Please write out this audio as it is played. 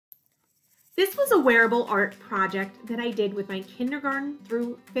This was a wearable art project that I did with my kindergarten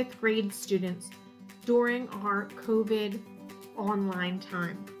through 5th grade students during our COVID online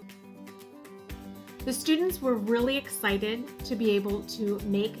time. The students were really excited to be able to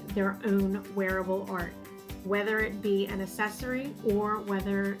make their own wearable art, whether it be an accessory or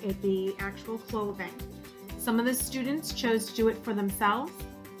whether it be actual clothing. Some of the students chose to do it for themselves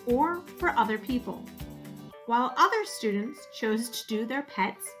or for other people, while other students chose to do their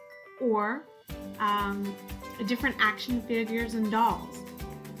pets or different action figures and dolls.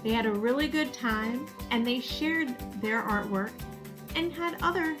 They had a really good time and they shared their artwork and had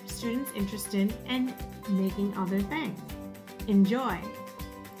other students interested in making other things. Enjoy!